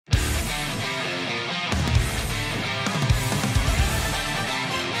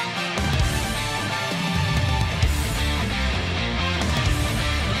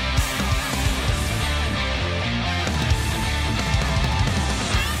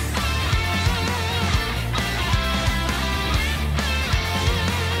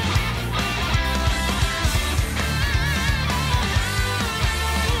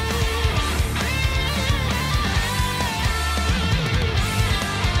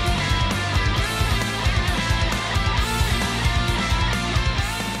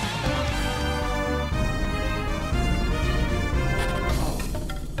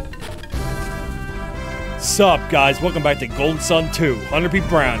What's up, guys? Welcome back to Golden Sun 2.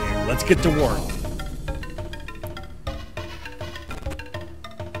 HunterPBrown here. Let's get to work.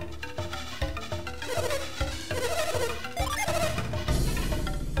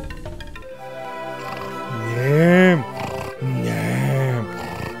 Yam. Yam.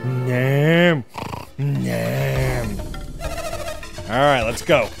 Yam. Yam. Alright, let's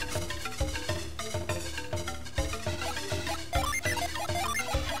go.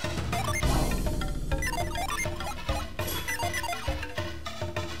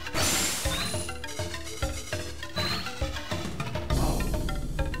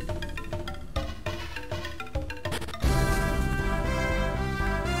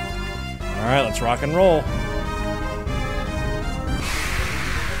 Alright, let's rock and roll.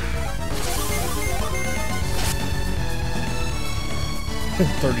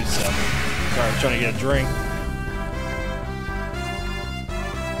 $37. Sorry, I'm trying to get a drink.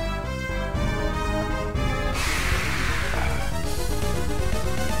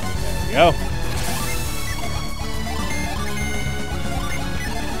 There we go.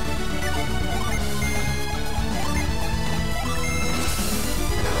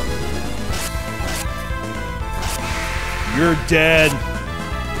 You're dead.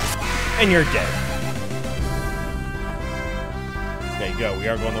 And you're dead. Okay, go. We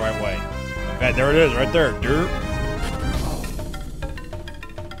are going the right way. Okay, there it is, right there. Dirt.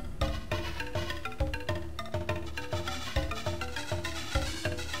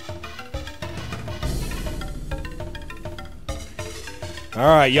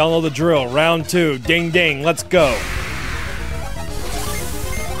 Alright, y'all know the drill. Round 2. Ding ding. Let's go.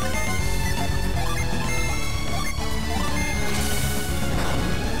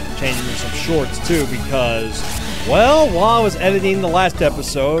 Changing to some shorts too because, well, while I was editing the last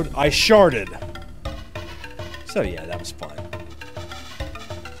episode, I sharded. So yeah, that was fun.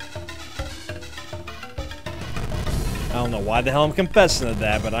 I don't know why the hell I'm confessing to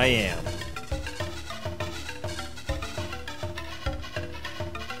that, but I am.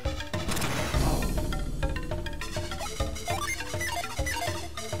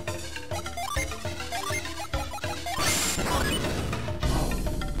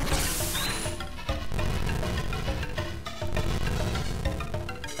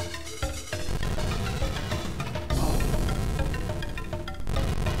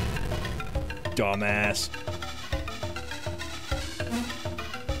 Dumbass.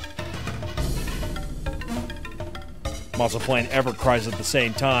 I'm also playing Evercrise at the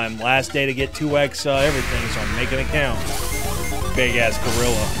same time. Last day to get 2x everything, so I'm making it count. Big ass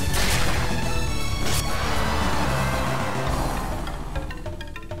gorilla.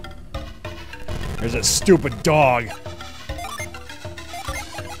 There's a stupid dog.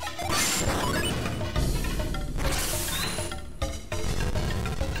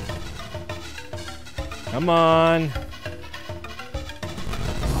 Come on.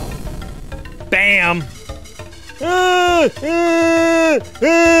 Bam!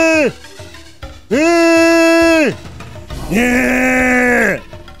 Yeah!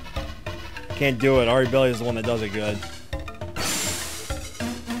 Can't do it. Ari Belly is the one that does it good.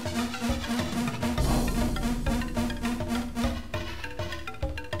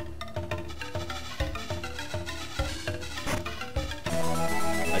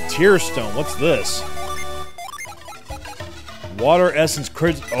 A tear stone. What's this? Water essence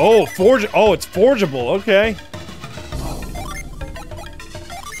crystals. Oh, forge. Oh, it's forgeable. Okay.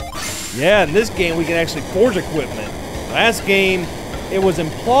 Yeah, in this game we can actually forge equipment. Last game, it was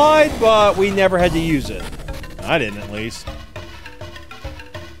implied, but we never had to use it. I didn't, at least.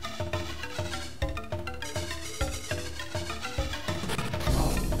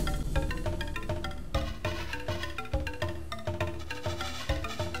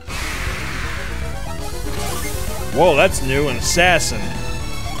 Whoa, that's new. An assassin.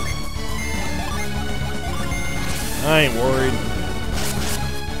 I ain't worried.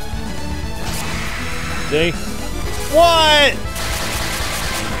 See? What?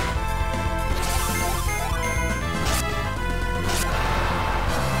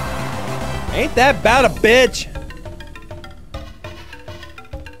 Ain't that about a bitch?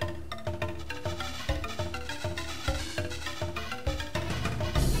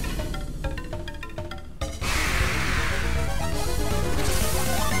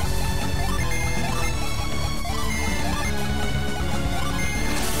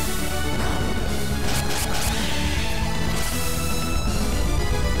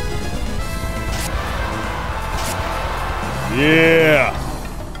 Yeah.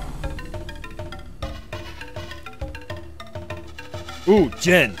 Ooh,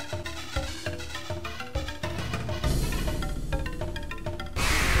 Jen.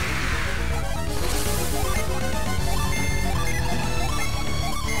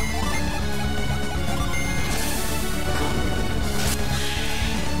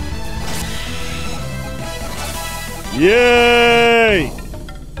 Yay!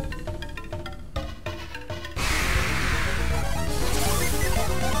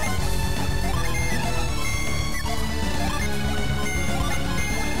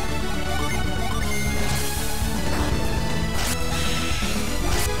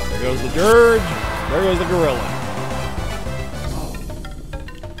 There goes the dirge. There goes the gorilla.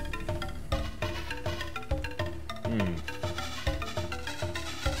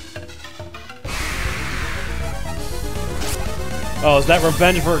 Oh, is that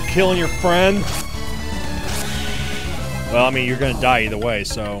revenge for killing your friend? Well, I mean, you're gonna die either way,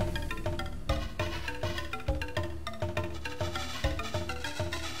 so...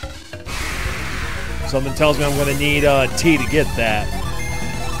 Something tells me I'm gonna need T to get that.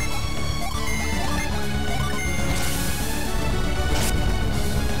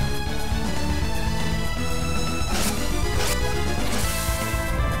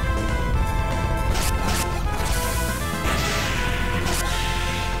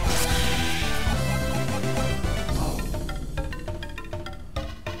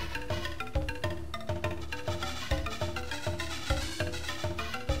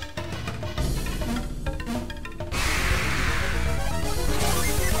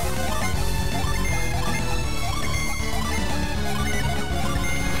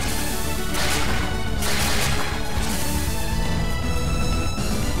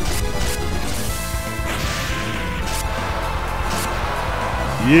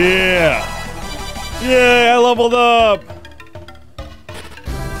 Yeah! Yeah, I leveled up!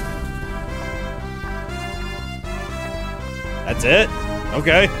 That's it?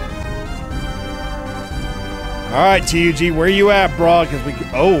 Okay. Alright, TUG, where you at, bro? Because we can...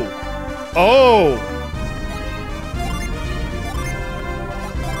 Oh! Oh!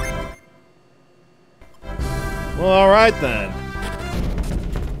 Well, alright then.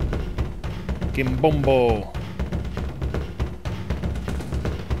 Kimbombo.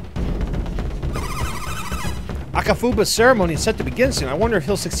 Akafuba's ceremony is set to begin soon. I wonder if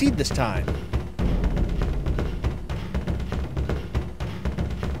he'll succeed this time.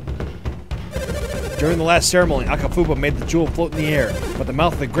 During the last ceremony, Akafuba made the jewel float in the air, but the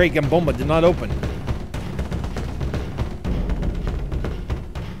mouth of the great Gambomba did not open.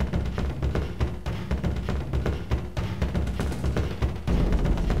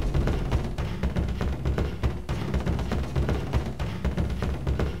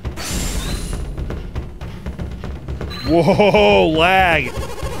 Whoa, lag!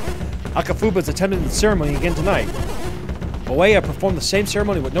 Akafuba's attending the ceremony again tonight. Oeya performed the same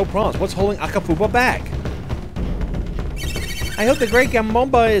ceremony with no problems. What's holding Akafuba back? I hope the great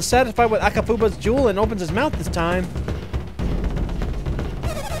Gambomba is satisfied with Akafuba's jewel and opens his mouth this time.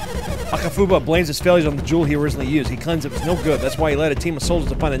 Akafuba blames his failures on the jewel he originally used. He claims it was no good. That's why he led a team of soldiers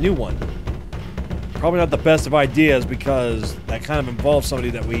to find a new one. Probably not the best of ideas because that kind of involves somebody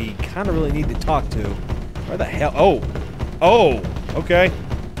that we kind of really need to talk to. Where the hell? Oh! Oh! Okay.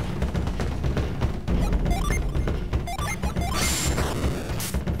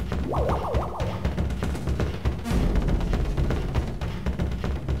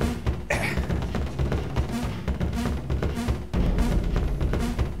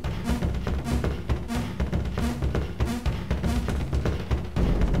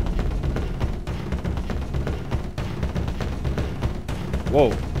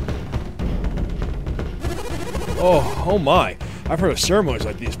 Whoa. Oh my. I've heard of ceremonies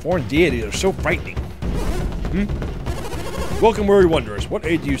like these. Foreign deities are so frightening. Welcome, weary wanderers. What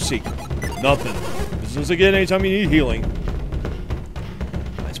aid do you seek? Nothing. Business again anytime you need healing.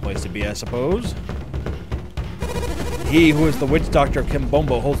 Nice place to be, I suppose. He who is the witch doctor of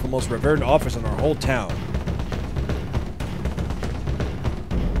Kimbombo holds the most revered office in our whole town.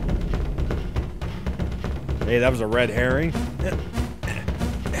 Hey, that was a red herring.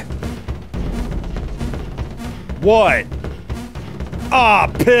 What?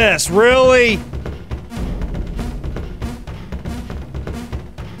 Ah, piss, really?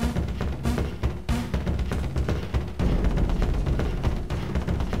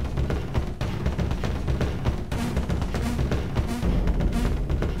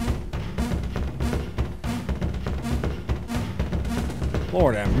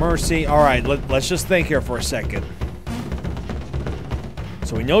 Lord have mercy. All right, let's just think here for a second.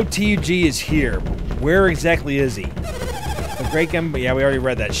 So we know TUG is here, but where exactly is he? The Great Gambomba. Yeah, we already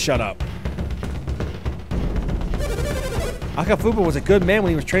read that. Shut up. Akafuba was a good man when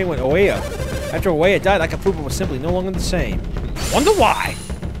he was training with Oeya. After Oeya died, Akafuba was simply no longer the same. Wonder why?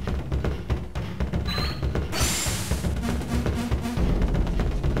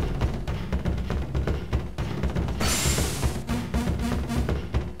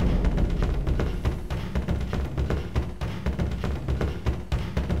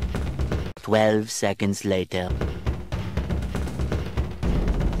 12 seconds later.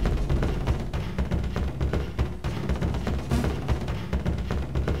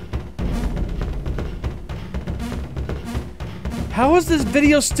 How is this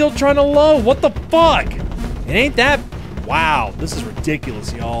video still trying to load? What the fuck? It ain't that... Wow, this is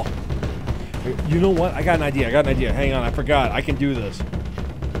ridiculous, y'all. You know what? I got an idea. Hang on, I forgot. I can do this.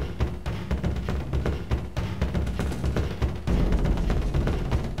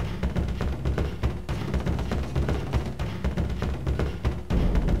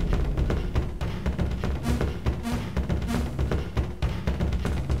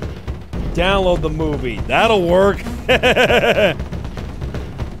 Download the movie. That'll work.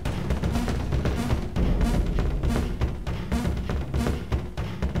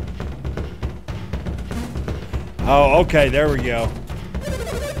 Oh, okay, there we go.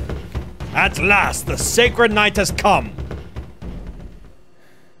 At last, the sacred night has come.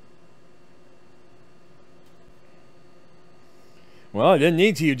 Well, I didn't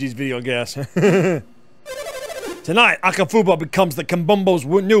need to use these video gas. Tonight, Akafuba becomes the Kambumbo's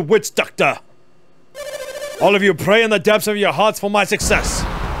new witch doctor. All of you pray in the depths of your hearts for my success.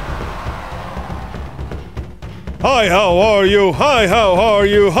 Hi, how are you? Hi, how are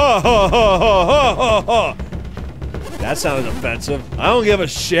you? Ha, ha, ha, ha, ha, ha, ha. That sounded offensive. I don't give a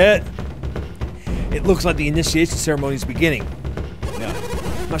shit. It looks like the initiation ceremony is beginning. Yeah.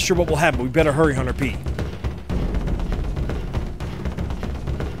 I'm not sure what will happen, but we better hurry, Hunter P.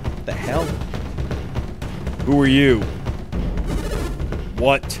 What the hell? Who are you?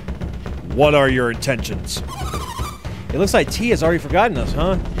 What? What are your intentions? It looks like T has already forgotten us,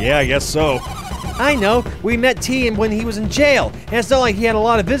 huh? Yeah, I guess so. I know. We met T when he was in jail, and it's not like he had a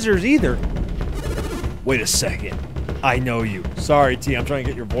lot of visitors either. Wait a second. I know you. Sorry, T. I'm trying to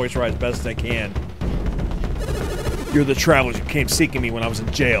get your voice right as best as I can. You're the travelers who came seeking me when I was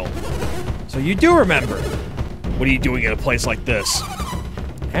in jail. So you do remember. What are you doing at a place like this?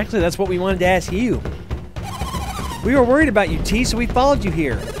 Actually, that's what we wanted to ask you. We were worried about you, T, so we followed you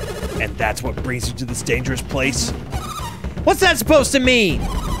here. And that's what brings you to this dangerous place? What's that supposed to mean?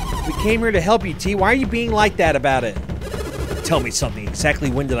 We came here to help you, T. Why are you being like that about it? Tell me something.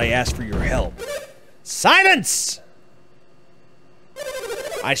 Exactly when did I ask for your help? Silence!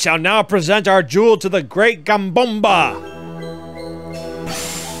 I shall now present our jewel to the great Gambumba.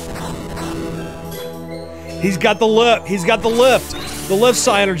 He's got the lift. He's got the lift. The lift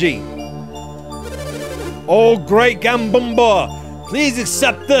synergy. Oh, great Gambumba, please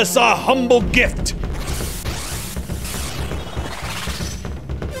accept this, our humble gift.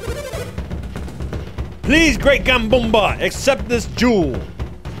 Please, great Gambumba, accept this jewel.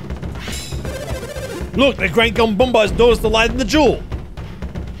 Look, the great Gambumba has noticed the light in the jewel.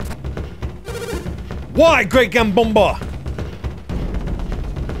 Why, great Gambumba?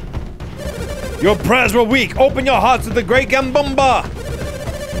 Your prayers were weak. Open your hearts to the great Gambumba.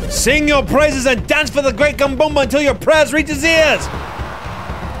 Sing your praises and dance for the great Gambumba until your prayers reach his ears.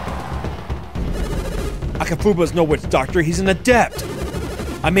 Akafuba's no witch doctor. He's an adept.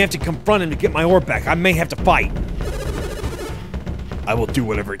 I may have to confront him to get my orb back. I may have to fight. I will do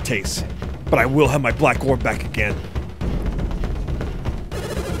whatever it takes, but I will have my black orb back again.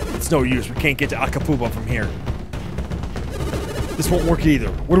 It's no use. We can't get to Akafuba from here. This won't work either.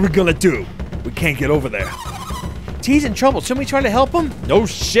 What are we gonna do? We can't get over there. T's in trouble. Shouldn't we try to help him? No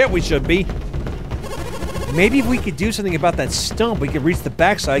shit, we should be. Maybe if we could do something about that stump, we could reach the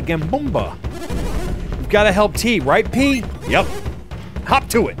backside Gambumba. We've got to help T, right, P? Yep. Hop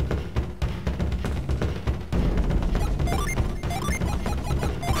to it.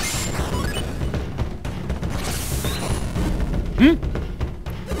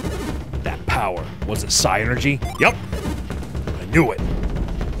 That power. Was it psi energy? Yep. I knew it.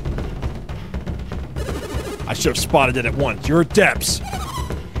 I should have spotted it at once. You're adepts.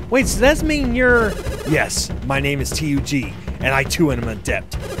 Wait, so that mean you're... Yes, my name is TUG, and I too am an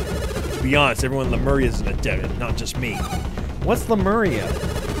adept. To be honest, everyone in Lemuria is an adept, not just me. What's Lemuria?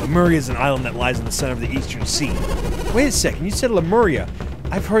 Lemuria is an island that lies in the center of the Eastern Sea. Wait a second, you said Lemuria.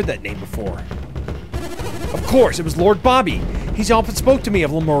 I've heard that name before. Of course, it was Lord Bobby. He's often spoke to me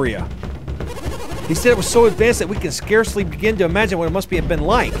of Lemuria. He said it was so advanced that we can scarcely begin to imagine what it must have been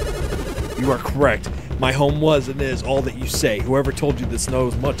like. You are correct. My home was and is all that you say. Whoever told you this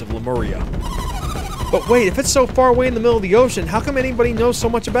knows much of Lemuria. But wait, if it's so far away in the middle of the ocean, how come anybody knows so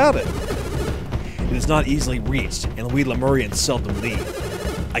much about it? It is not easily reached, and we Lemurians seldom leave.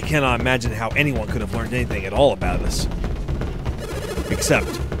 I cannot imagine how anyone could have learned anything at all about us. Except,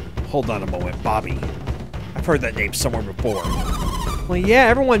 hold on a moment, Bobby. I've heard that name somewhere before. Well, yeah,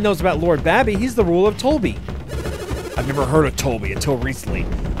 everyone knows about Lord Babby. He's the ruler of Tolby. I've never heard of Toby until recently.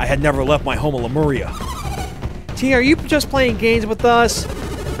 I had never left my home in Lemuria. T, are you just playing games with us?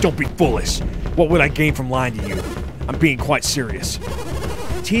 Don't be foolish. What would I gain from lying to you? I'm being quite serious.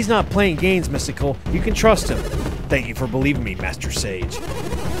 T's not playing games, Mystical. You can trust him. Thank you for believing me, Master Sage.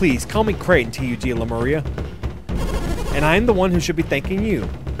 Please, call me Creighton, TUG Lemuria. And I am the one who should be thanking you.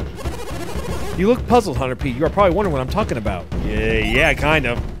 You look puzzled, Hunter P. You are probably wondering what I'm talking about. Yeah, kind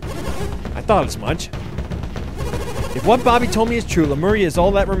of. I thought as much. If what Bobby told me is true, Lemuria is all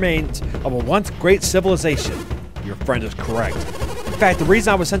that remains of a once great civilization. Your friend is correct. In fact, the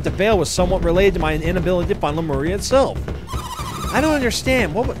reason I was sent to Vale was somewhat related to my inability to find Lemuria itself. I don't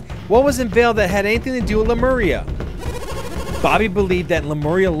understand. What was in Vale that had anything to do with Lemuria? Bobby believed that in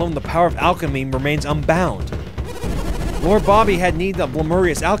Lemuria alone the power of alchemy remains unbound. Lord Bobby had need of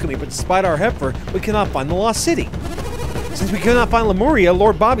Lemuria's alchemy, but despite our effort, we cannot find the lost city. Since we could not find Lemuria,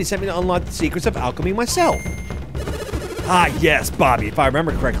 Lord Bobby sent me to unlock the secrets of alchemy myself. Ah, yes, Bobby. If I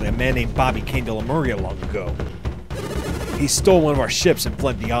remember correctly, a man named Bobby came to Lemuria long ago. He stole one of our ships and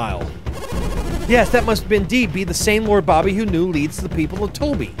fled the Isle. Yes, that must indeed be the same Lord Bobby who knew leads the people of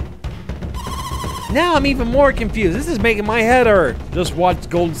Toby. Now I'm even more confused. This is making my head hurt. Just watch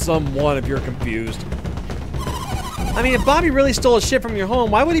Golden Sun 1 if you're confused. I mean, if Bobby really stole a ship from your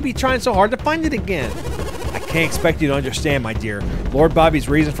home, why would he be trying so hard to find it again? I can't expect you to understand, my dear. Lord Bobby's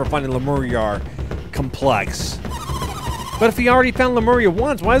reasons for finding Lemuria are complex. But if he already found Lemuria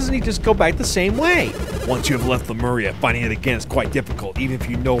once, why doesn't he just go back the same way? Once you have left Lemuria, finding it again is quite difficult, even if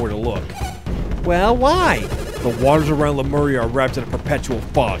you know where to look. Well, why? The waters around Lemuria are wrapped in a perpetual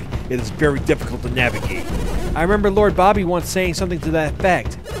fog. It is very difficult to navigate. I remember Lord Bobby once saying something to that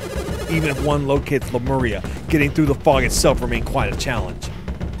effect. Even if one locates Lemuria, getting through the fog itself remains quite a challenge.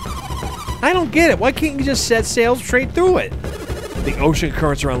 I don't get it. Why can't you just set sail straight through it? The ocean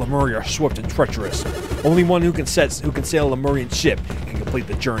currents around Lemuria are swift and treacherous. Only one who can sail a Lemurian ship can complete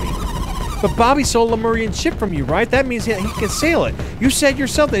the journey. But Bobby stole a Lemurian ship from you, right? That means he can sail it. You said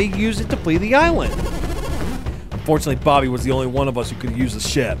yourself that he used it to flee the island. Unfortunately, Bobby was the only one of us who could use the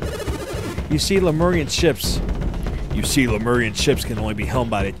ship. You see, Lemurian ships can only be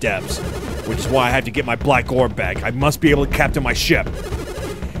helmed by the depths, which is why I have to get my black orb back. I must be able to captain my ship.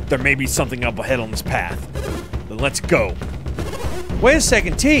 There may be something up ahead on this path. Then let's go. Wait a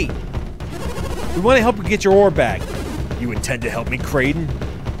second, T. We want to help you get your orb back. You intend to help me, Creighton?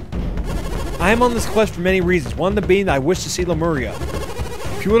 I am on this quest for many reasons. One of them being that I wish to see Lemuria.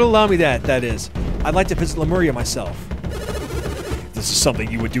 If you would allow me that is. I'd like to visit Lemuria myself. If this is something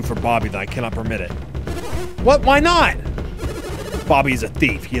you would do for Bobby, then I cannot permit it. What? Why not? Bobby is a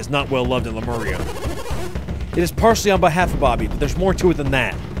thief. He is not well loved in Lemuria. It is partially on behalf of Bobby, but there's more to it than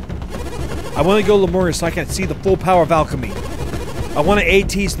that. I want to go to Lemuria so I can see the full power of alchemy. I want to aid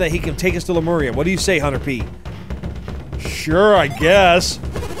T so that he can take us to Lemuria. What do you say, Hunter P? Sure, I guess.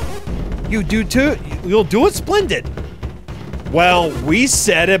 You do too? You'll do it? Splendid. Well, we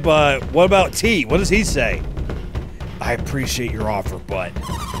said it, but what about T? What does he say? I appreciate your offer, but...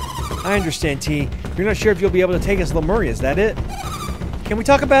 I understand, T. You're not sure if you'll be able to take us to Lemuria, is that it? Can we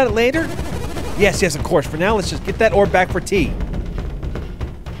talk about it later? Yes, of course. For now, let's just get that orb back for T.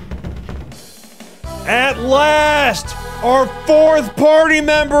 At last! Our fourth party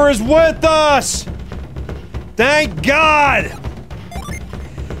member is with us! Thank God!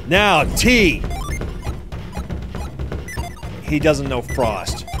 Now, T. He doesn't know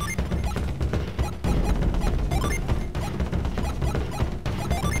Frost.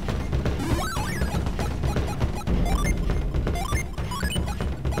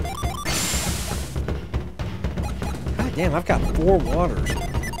 God damn, I've got 4 waters.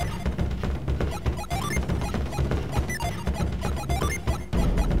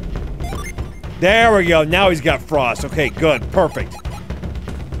 There we go. Now he's got Frost. Okay, good. Perfect.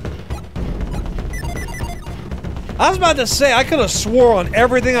 I was about to say, I could have swore on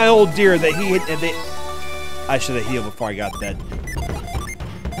everything I hold dear that he hit... I should have healed before I got that.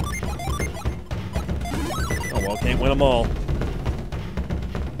 Oh well, can't win them all.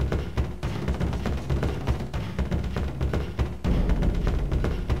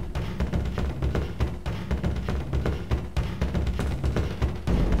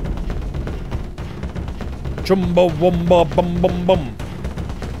 Chumba wumba bum bum bum.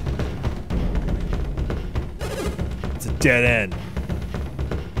 It's a dead end.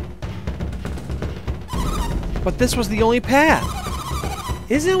 But this was the only path.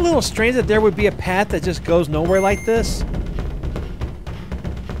 Isn't it a little strange that there would be a path that just goes nowhere like this?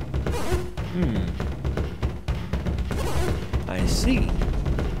 I see.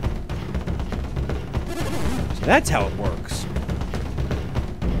 So that's how it works.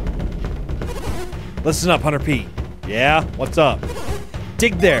 Listen up, Hunter P. Yeah? What's up?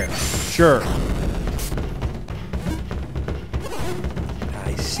 Dig there. Sure.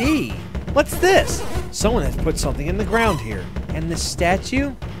 I see. What's this? Someone has put something in the ground here. And this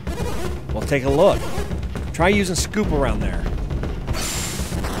statue? Well, take a look. Try using scoop around there.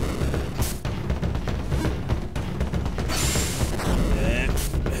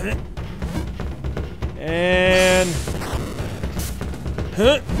 And...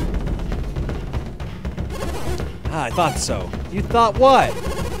 Huh? Ah, I thought so. You thought what?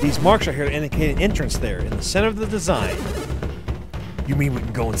 These marks are here to indicate an entrance there, in the center of the design. You mean we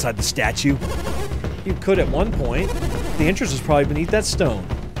can go inside the statue? You could at one point. The entrance is probably beneath that stone.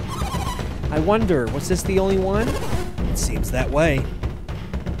 I wonder, was this the only one? It seems that way.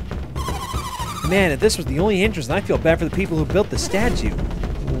 Man, if this was the only entrance, then I feel bad for the people who built the statue.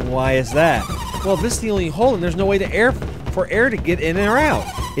 Why is that? Well, if this is the only hole, and there's no way for air to get in or out.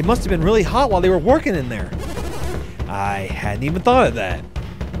 It must have been really hot while they were working in there. I hadn't even thought of that.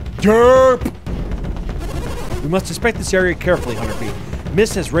 Derp! We must inspect this area carefully, Hunter P.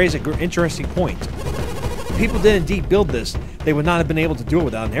 Mist has raised an interesting point. If people did indeed build this, they would not have been able to do it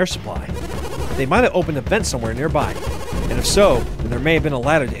without an air supply. They might have opened a vent somewhere nearby. And if so, then there may have been a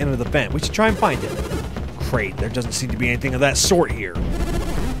ladder to enter the vent. We should try and find it. Great, there doesn't seem to be anything of that sort here.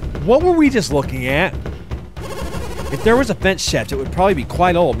 What were we just looking at? If there was a vent shaft, it would probably be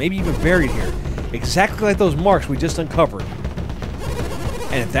quite old, maybe even buried here. Exactly like those marks we just uncovered.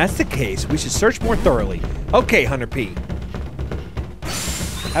 And if that's the case, we should search more thoroughly. Okay, Hunter P.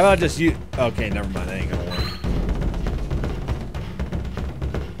 How about just you... Okay, never mind. That ain't gonna work.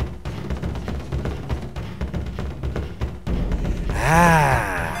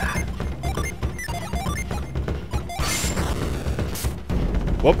 Ah.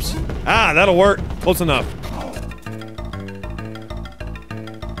 Whoops. Ah, that'll work. Close enough.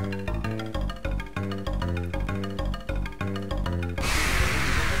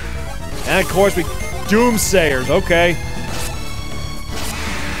 And of course, we doomsayers. Okay.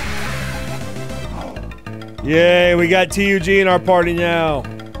 Yay, we got TUG in our party now.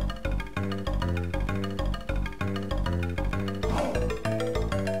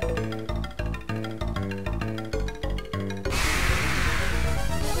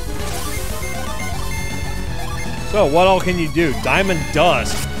 So, what all can you do? Diamond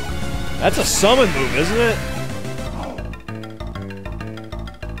Dust. That's a summon move, isn't it?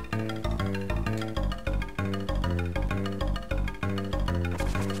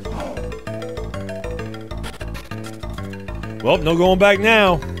 Well, no going back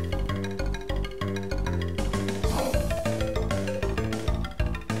now.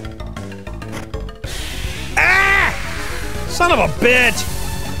 Ah! Son of a bitch!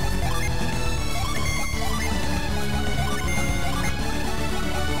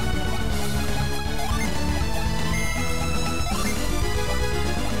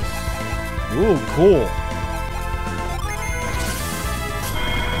 Ooh, cool.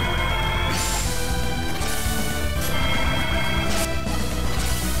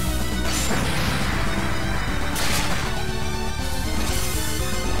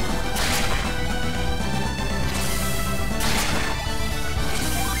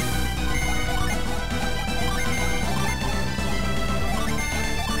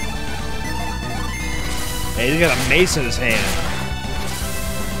 Hey, he's got a mace in his hand.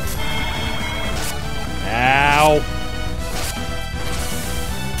 Ow.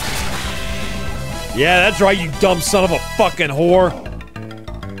 Yeah, that's right, you dumb son of a fucking whore.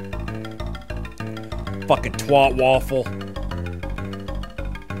 Fucking twat waffle.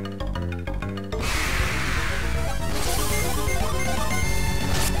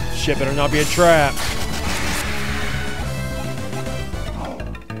 Shit better not be a trap.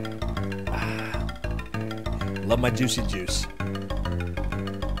 Love my juicy juice.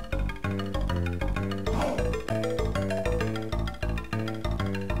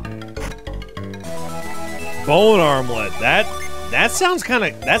 Bone armlet. That sounds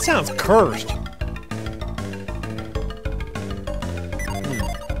cursed.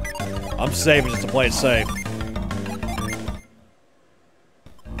 I'm saving just to play it safe.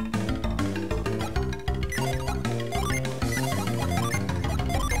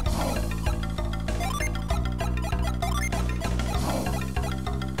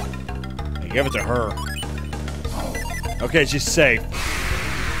 Give it to her. Okay, she's safe.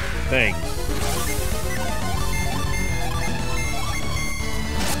 Thanks.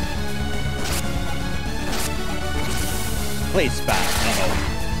 Please spot. Uh-oh.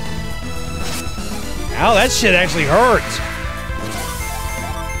 Ow, that shit actually hurts.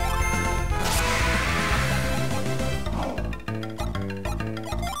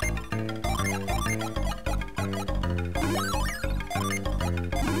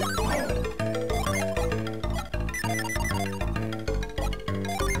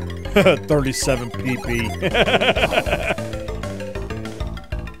 37 PP.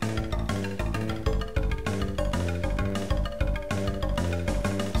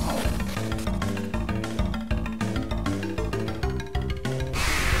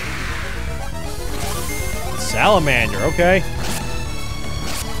 Salamander, okay.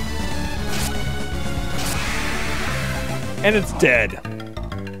 And it's dead.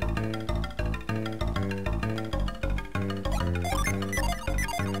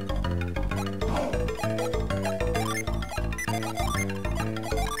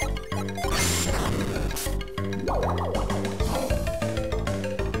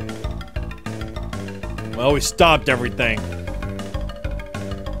 Well, we stopped everything.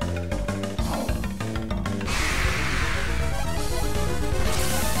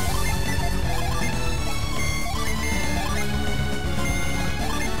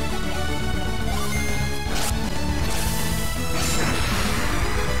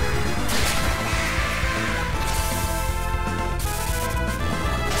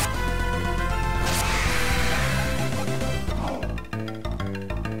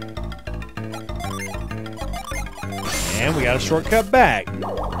 And we got a shortcut back.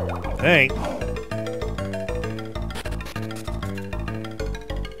 I think.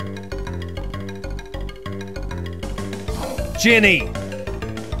 Jenny!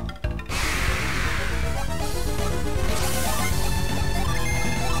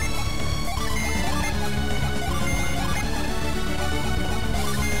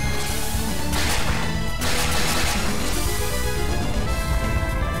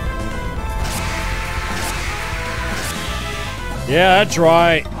 Yeah, that's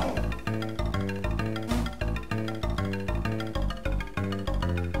right.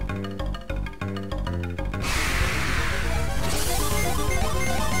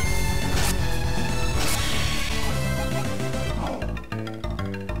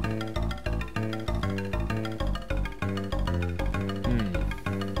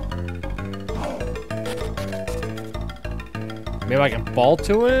 Maybe I can fall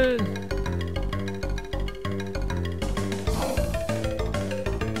to it?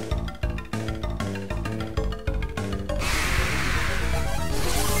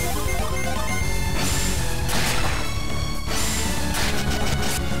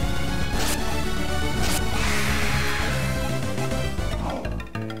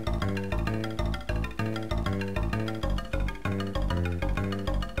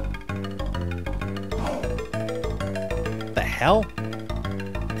 What the hell?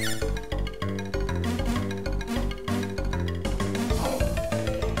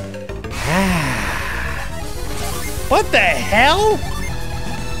 What the hell?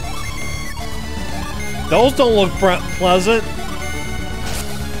 Those don't look pleasant.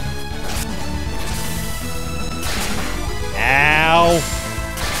 Ow.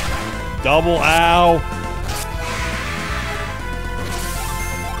 Double ow.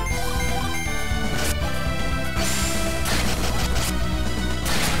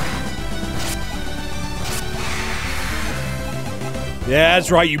 Yeah,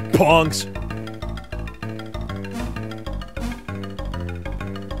 that's right, you punks.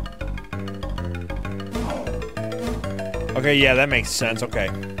 Okay, yeah, that makes sense. Okay.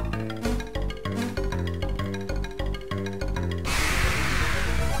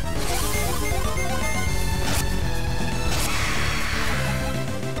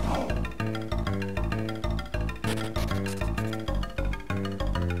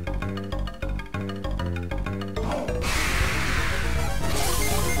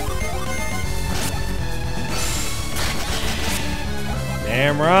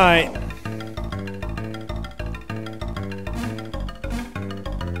 Damn right.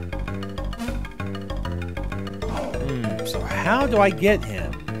 So how do I get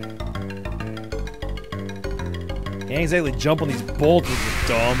him? Can't exactly jump on these bolts, which is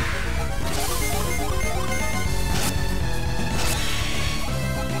dumb.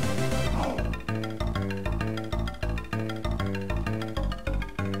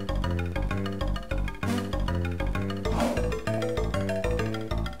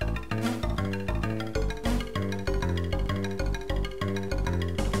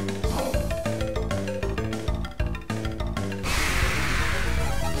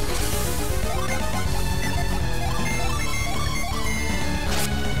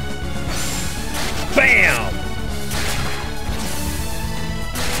 Bam!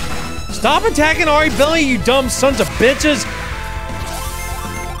 Stop attacking Ari Billy, you dumb sons of bitches!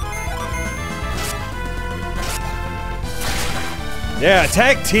 Yeah,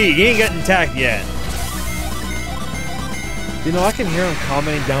 attack T. He ain't getting attacked yet. You know, I can hear him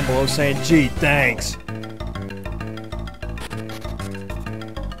commenting down below saying, gee, thanks.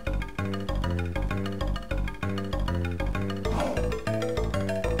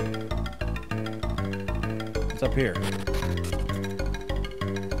 What's up here?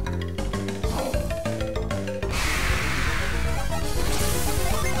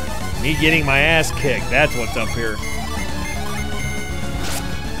 Me getting my ass kicked. That's what's up here.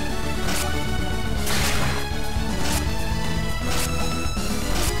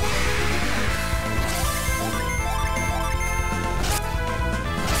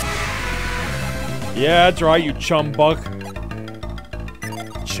 Yeah, that's right, you chumbuck.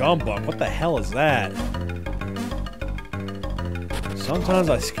 Chumbuck? What the hell is that? Sometimes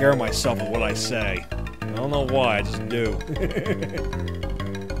I scare myself with what I say. I don't know why, I just do.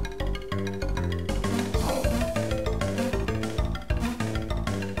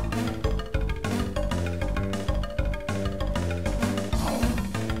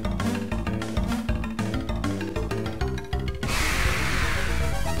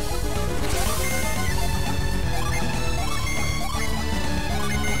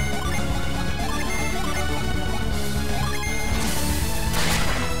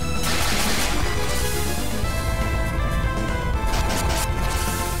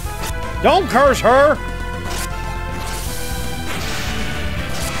 Don't curse her!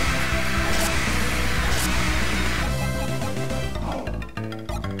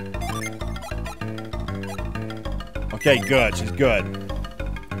 Okay, good. She's good.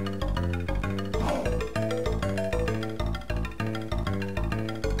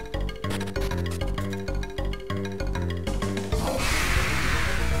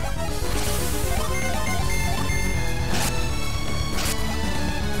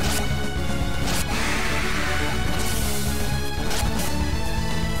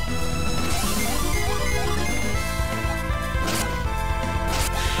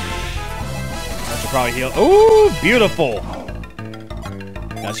 Probably heal. Ooh, beautiful.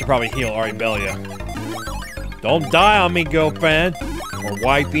 That should probably heal Aribelia. Don't die on me, girlfriend. Or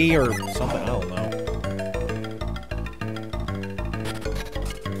wifey or something. I don't know.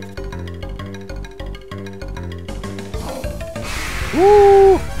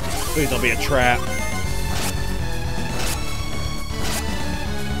 Woo! Please don't be a trap.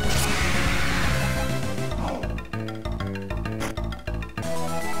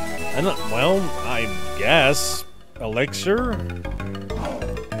 Well, I guess. Elixir?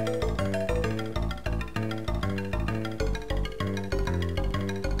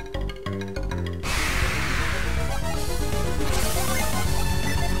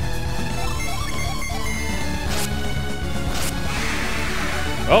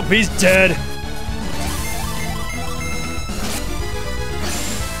 Oh, he's dead.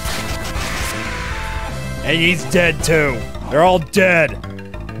 And he's dead too. They're all dead.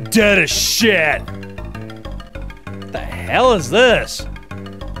 Dead as shit! What the hell is this?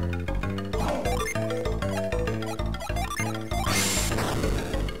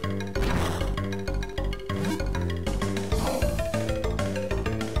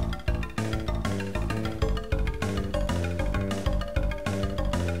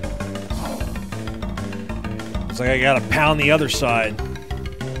 Looks like I gotta pound the other side.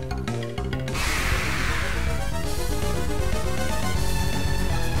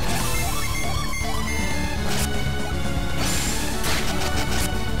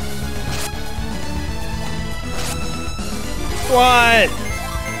 What?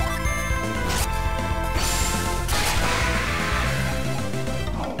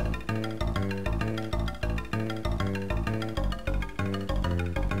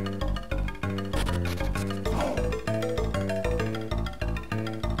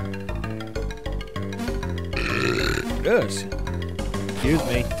 Yes. Excuse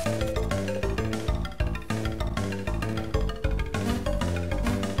me.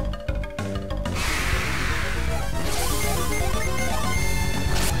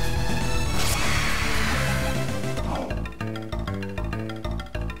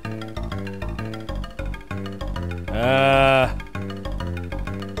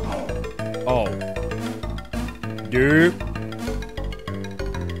 Oh. Dude.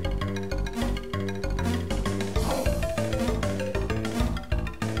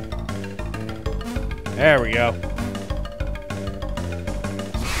 There we go.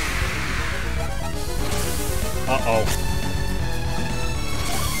 Uh-oh.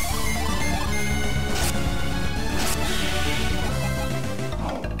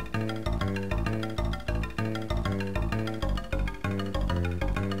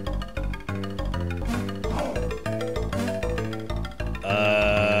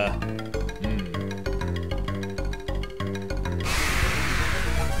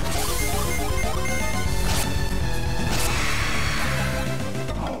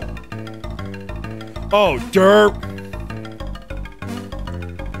 Oh, derp.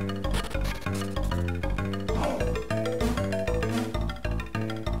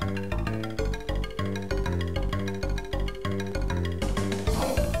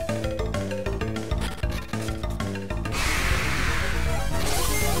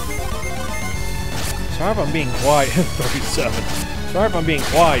 Sorry if I'm being quiet. 37. Sorry if I'm being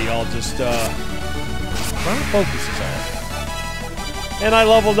quiet, y'all. Just, trying to focus is all. And I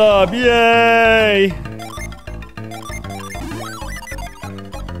leveled up. Yay!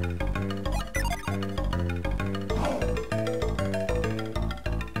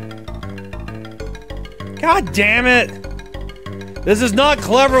 God damn it! This is not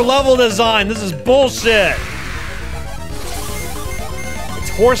clever level design. This is bullshit. It's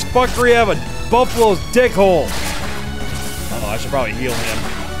horse fuckery out of a buffalo's dick hole. Oh, I should probably heal him.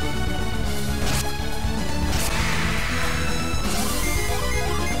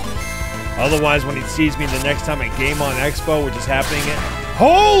 Otherwise, when he sees me the next time at Game On Expo, which is happening at...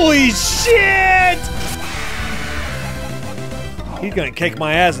 Holy shit! He's gonna kick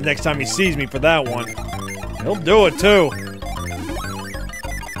my ass the next time he sees me for that one. He'll do it, too.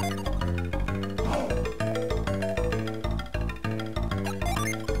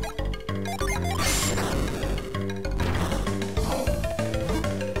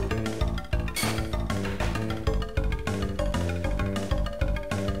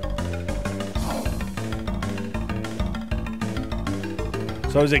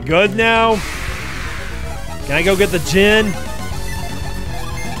 So is it good now? Can I go get the gin?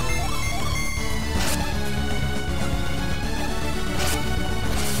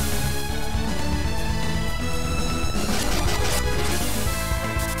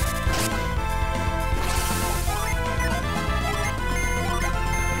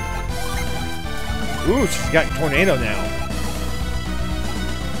 Ooh, she's got tornado now.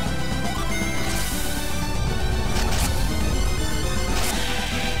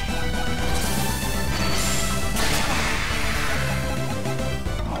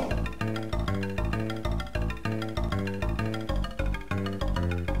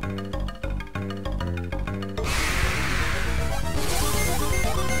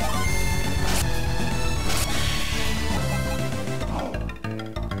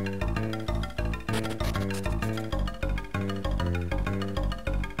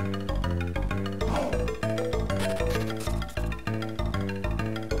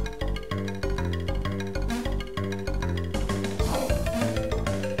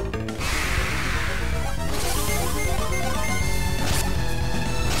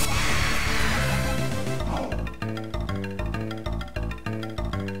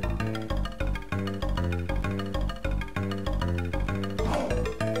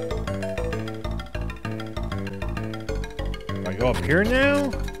 Go up here now?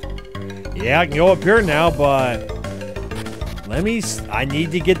 Yeah, I can go up here now, but I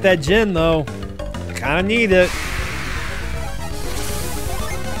need to get that gin though. I kinda need it.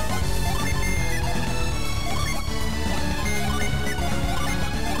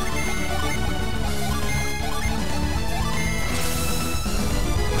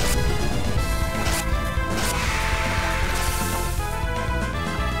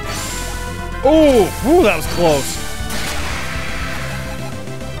 Ooh, that was close.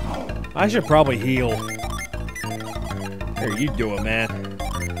 I should probably heal. Here, you do it, man.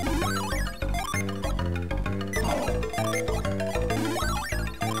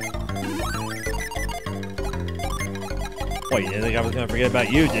 What, you didn't think I was gonna forget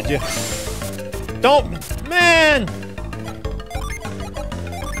about you, did you? Don't, man!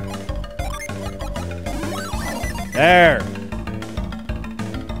 There.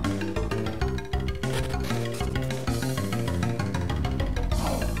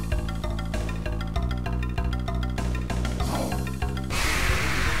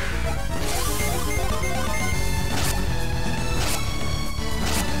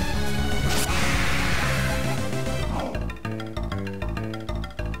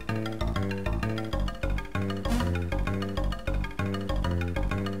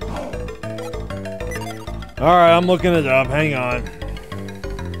 Alright, I'm looking it up. Hang on.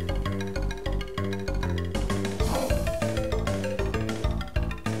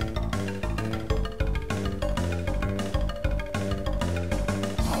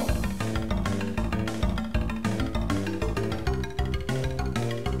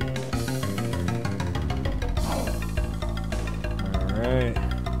 Alright.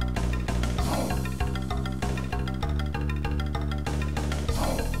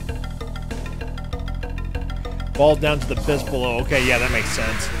 Fall down to the abyss below. Okay, yeah, that makes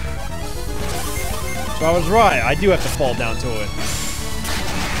sense. So I was right. I do have to fall down to it.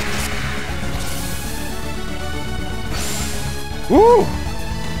 Woo!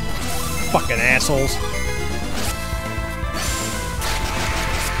 Fucking assholes.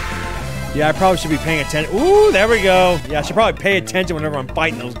 Yeah, I probably should be paying attention. Ooh, there we go. Yeah, I should probably pay attention whenever I'm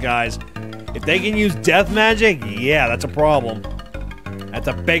fighting those guys. If they can use death magic, yeah, that's a problem. That's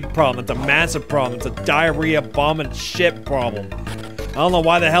a big problem. That's a massive problem. It's a diarrhea, vomit, shit problem. I don't know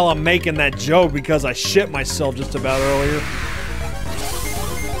why the hell I'm making that joke because I shit myself just about earlier.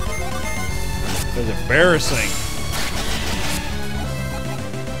 It was embarrassing.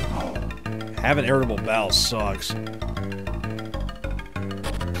 Having irritable bowels sucks.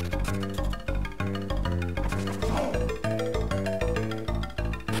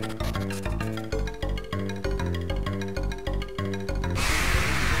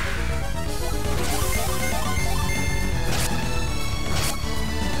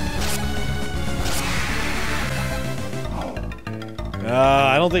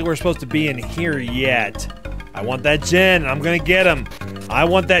 I don't think we're supposed to be in here yet. I want that gin. I'm gonna get him. I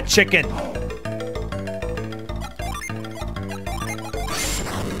want that chicken.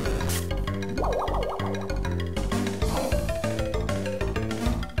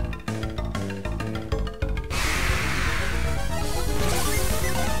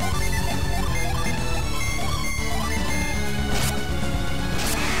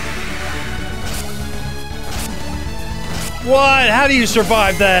 What? How do you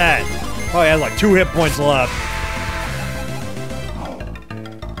survive that? Oh, he has like 2 hit points left.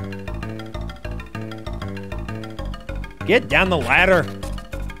 Get down the ladder.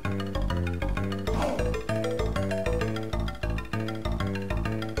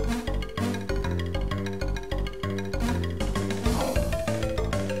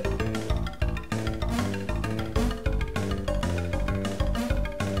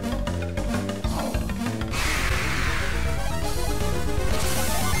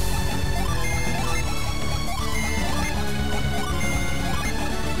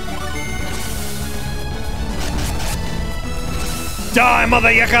 Die, mother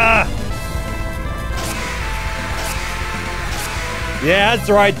yucca! Yeah, that's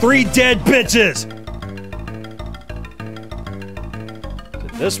right. 3 dead bitches.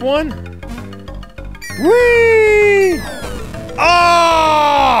 Did this one? Whee!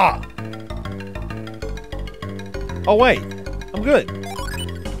 Ah! Oh wait, I'm good.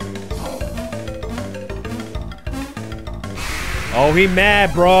 Oh, he mad,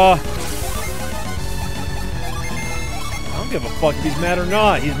 bruh. I don't give a fuck if he's mad or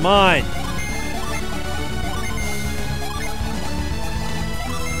not. He's mine.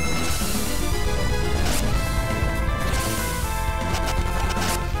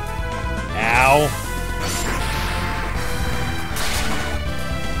 Ow.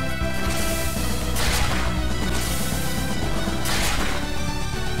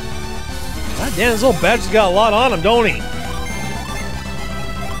 God damn, this little badger's got a lot on him, don't he?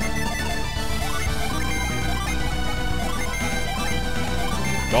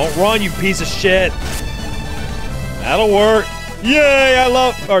 Don't run, you piece of shit. That'll work. Yay, I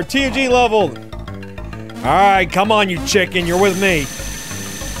love our TUG leveled. Alright, come on, you chicken. You're with me.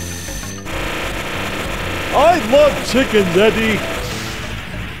 I love chickens, Eddie.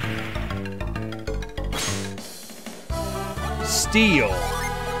 Steal.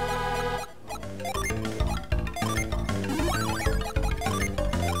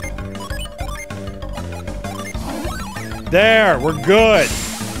 There, we're good.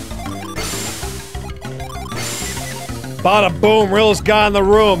 Bada boom, realest guy in the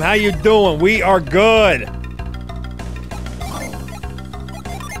room. How you doing? We are good.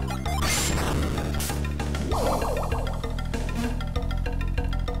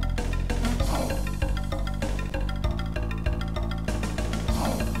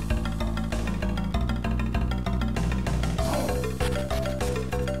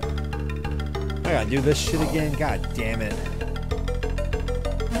 I gotta do this shit again? God damn it.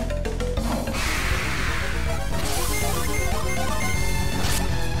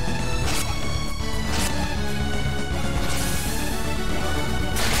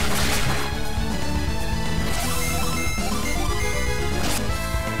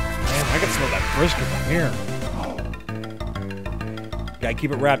 Brisket from here. Gotta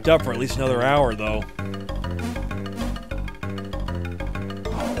keep it wrapped up for at least another hour, though.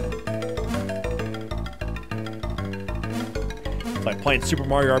 It's like playing Super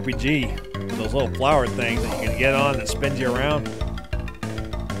Mario RPG with those little flower things that you can get on that spins you around.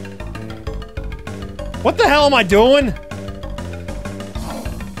 What the hell am I doing?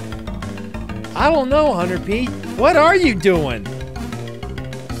 I don't know, Hunter P. What are you doing?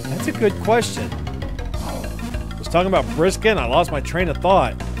 That's a good question. I was talking about brisket and I lost my train of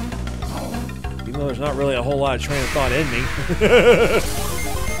thought. Even though there's not really a whole lot of train of thought in me.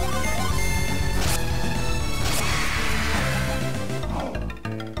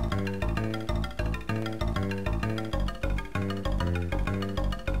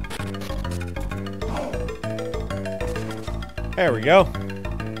 There we go.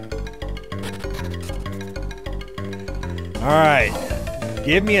 All right.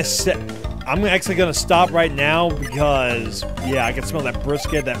 Give me a sec. I'm actually going to stop right now because, yeah, I can smell that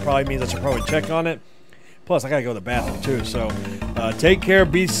brisket. That probably means I should probably check on it. Plus, I got to go to the bathroom, too. So, take care.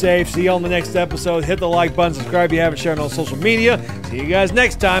 Be safe. See you on the next episode. Hit the like button. Subscribe if you haven't. Share it on social media. See you guys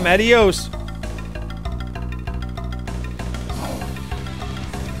next time. Adios.